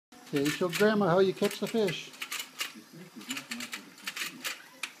Okay, show Grandma how you catch the fish.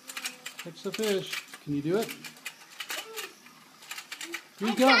 Catch the fish. Can you do it?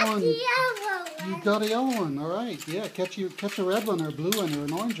 You got one. You got a yellow one. All right. Yeah, catch a red one or a blue one or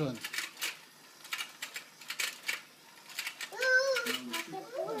an orange one.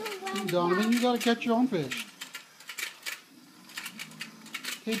 Donovan, you got to catch your own fish.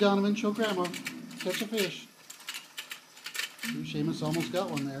 Hey, Donovan, show Grandma. Catch a fish. Ooh, Seamus almost got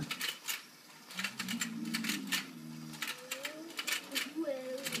one there.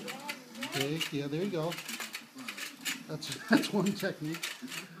 Okay, yeah, there you go. That's one technique.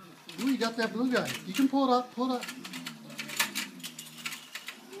 Ooh, you got that blue guy. You can pull it up, pull it up.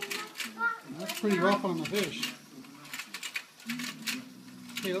 That's pretty rough on the fish.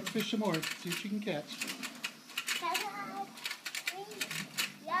 Okay, let's fish some more. See what you can catch.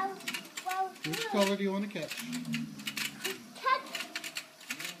 Which color do you want to catch?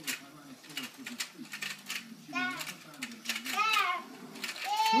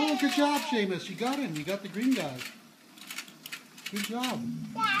 Oh, good job, Seamus. You got him. You got the green guy. Good job.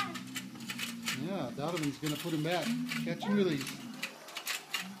 Yeah, Donovan's going to put him back. Catch and release.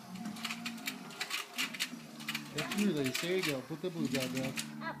 Catch and release. There you go. Put the blue guy back.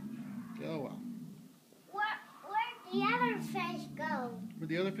 Oh, wow. Where'd the other fish go? Where'd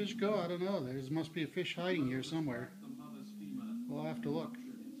the other fish go? I don't know. There must be a fish hiding here somewhere. We'll have to look.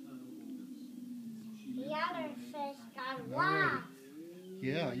 The other fish got lost.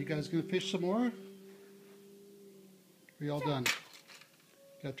 Yeah, you guys gonna fish some more? Are you all done?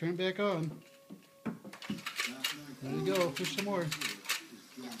 Gotta turn it back on. There you go, fish some more.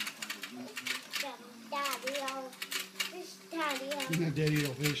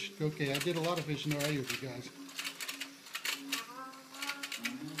 Daddy-o fish. Okay, I did a lot of fishing already with you guys.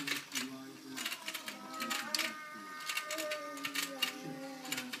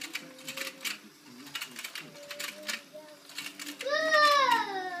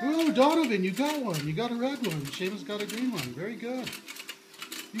 Oh, Donovan, you got one. You got a red one. Seamus got a green one. Very good.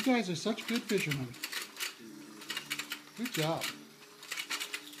 You guys are such good fishermen. Good job.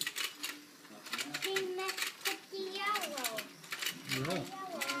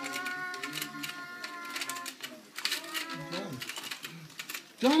 Yeah.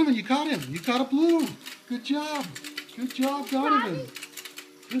 Donovan, you caught him. You caught a blue. Good job. Good job, Donovan.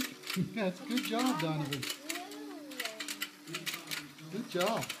 That's good job, Donovan. Good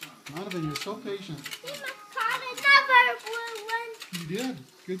job. Donovan, you're so patient. He must caught another blue one. You did.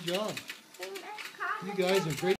 Good job. You guys are great.